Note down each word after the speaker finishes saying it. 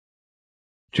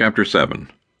Chapter 7.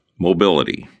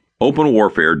 Mobility. Open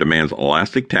warfare demands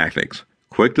elastic tactics,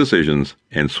 quick decisions,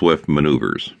 and swift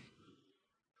maneuvers.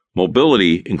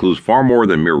 Mobility includes far more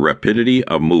than mere rapidity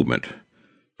of movement.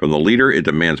 From the leader, it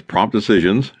demands prompt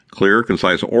decisions, clear,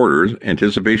 concise orders,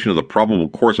 anticipation of the probable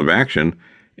course of action,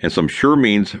 and some sure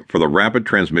means for the rapid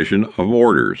transmission of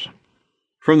orders.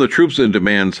 From the troops, it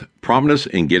demands promptness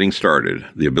in getting started,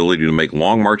 the ability to make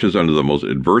long marches under the most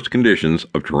adverse conditions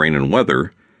of terrain and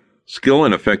weather, skill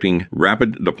in effecting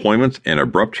rapid deployments and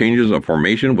abrupt changes of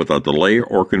formation without delay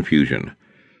or confusion,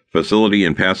 facility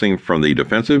in passing from the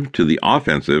defensive to the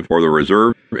offensive or the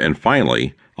reserve, and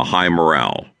finally, a high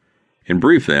morale. In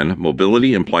brief, then,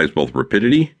 mobility implies both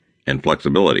rapidity and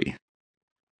flexibility.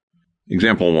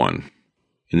 Example 1.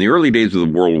 In the early days of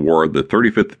the World War, the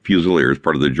 35th Fusiliers,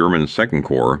 part of the German Second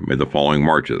Corps, made the following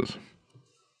marches.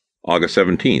 August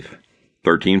 17th,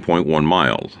 13.1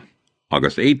 miles.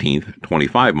 August 18th,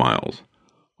 25 miles.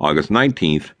 August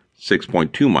 19th,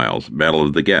 6.2 miles, Battle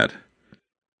of the Gette.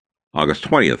 August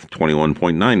 20th,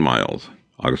 21.9 miles.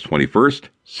 August 21st,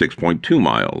 6.2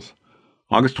 miles.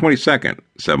 August 22nd,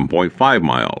 7.5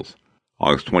 miles.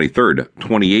 August 23rd,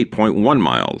 28.1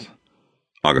 miles.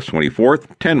 August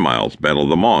 24th, 10 miles, Battle of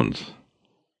the Mons.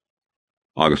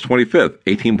 August 25th,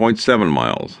 18.7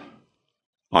 miles.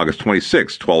 August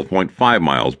 26th, 12.5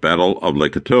 miles, Battle of Le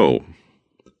Cateau.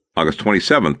 August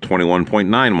 27th,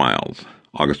 21.9 miles.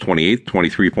 August 28th,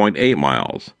 23.8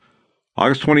 miles.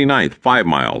 August 29th, 5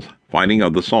 miles, Fighting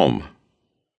of the Somme.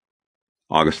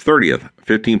 August 30th,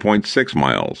 15.6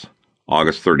 miles.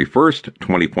 August 31st,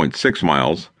 20.6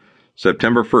 miles.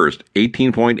 September 1st,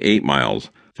 18.8 miles,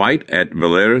 Fight at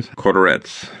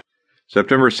Villers-Cotterets.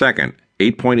 September 2nd,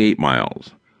 8.8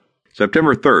 miles.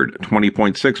 September 3rd,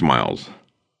 20.6 miles.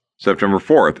 September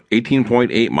 4th,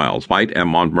 18.8 miles, Fight at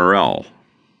Montmirail.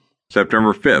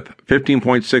 September 5th,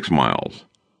 15.6 miles.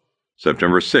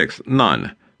 September 6th,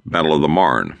 none, Battle of the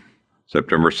Marne.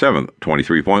 September 7th,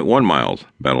 23.1 miles,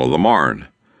 Battle of the Marne.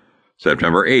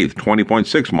 September 8th,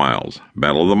 20.6 miles,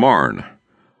 Battle of the Marne.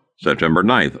 September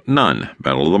 9th, none,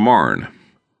 Battle of the Marne.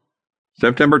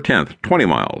 September 10th, 20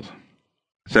 miles.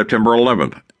 September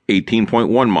 11th,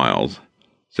 18.1 miles.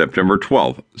 September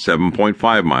 12th,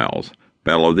 7.5 miles,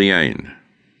 Battle of the Aisne.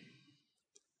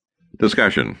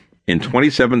 Discussion. In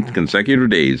 27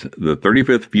 consecutive days, the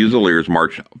 35th Fusiliers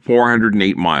marched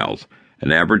 408 miles,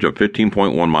 an average of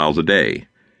 15.1 miles a day.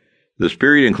 This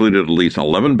period included at least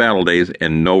 11 battle days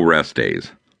and no rest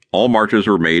days. All marches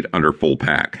were made under full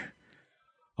pack.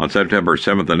 On September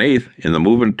 7th and 8th, in the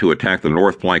movement to attack the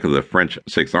north flank of the French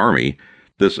Sixth Army,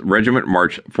 this regiment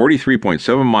marched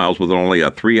 43.7 miles with only a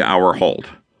 3-hour halt.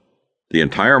 The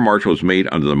entire march was made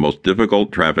under the most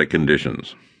difficult traffic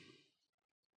conditions.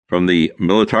 From the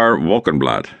Militär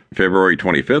Wochenblatt, February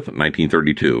 25th,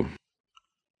 1932.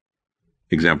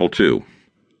 Example 2.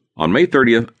 On May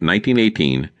 30th,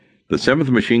 1918, the 7th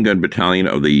Machine Gun Battalion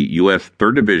of the U.S.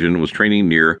 3rd Division was training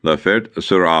near La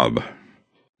Fête-sur-Aube.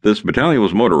 This battalion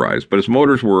was motorized, but its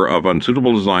motors were of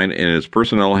unsuitable design and its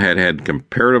personnel had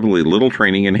comparatively little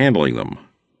training in handling them.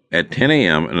 At 10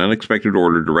 a.m., an unexpected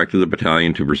order directed the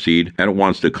battalion to proceed at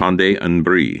once to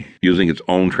Condé-en-Brie, using its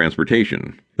own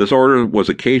transportation. This order was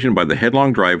occasioned by the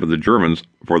headlong drive of the Germans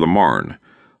for the Marne,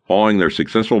 following their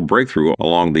successful breakthrough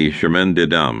along the Chemin des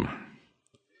Dames.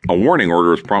 A warning order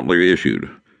was promptly issued.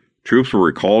 Troops were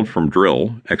recalled from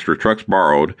drill, extra trucks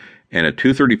borrowed, and at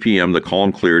 2:30 p.m. the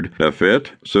column cleared La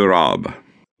Fête-sur-Aube.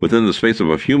 Within the space of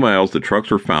a few miles, the trucks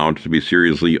were found to be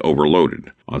seriously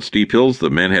overloaded. On steep hills,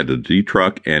 the men had to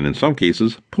detruck and, in some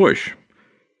cases, push.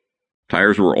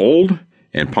 Tires were old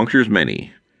and punctures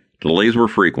many. Delays were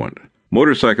frequent.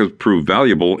 Motorcycles proved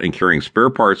valuable in carrying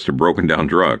spare parts to broken-down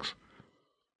trucks.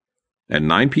 At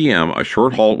 9 p.m., a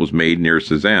short halt was made near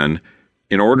Cézanne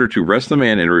in order to rest the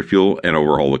men and refuel and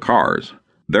overhaul the cars.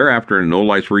 Thereafter, no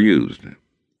lights were used.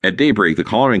 At daybreak, the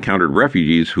column encountered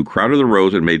refugees who crowded the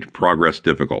roads and made progress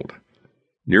difficult.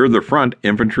 Near the front,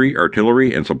 infantry,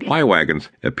 artillery, and supply wagons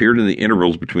appeared in the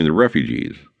intervals between the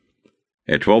refugees.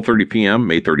 At 12:30 p.m.,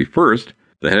 May 31st,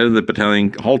 the head of the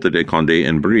battalion halted at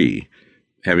Condé-en-Brie,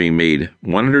 having made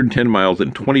 110 miles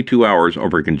in 22 hours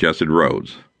over congested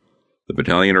roads. The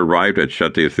battalion arrived at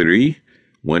Château-Thierry,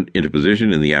 went into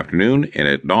position in the afternoon, and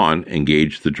at dawn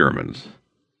engaged the Germans.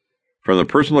 From the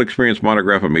personal experience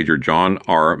monograph of Major John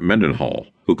R. Mendenhall,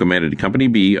 who commanded Company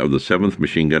B of the 7th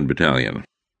Machine Gun Battalion.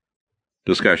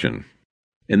 Discussion.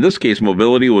 In this case,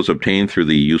 mobility was obtained through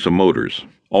the use of motors.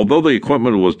 Although the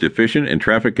equipment was deficient and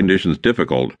traffic conditions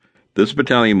difficult, this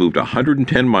battalion moved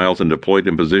 110 miles and deployed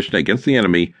in position against the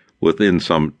enemy within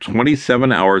some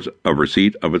 27 hours of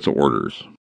receipt of its orders.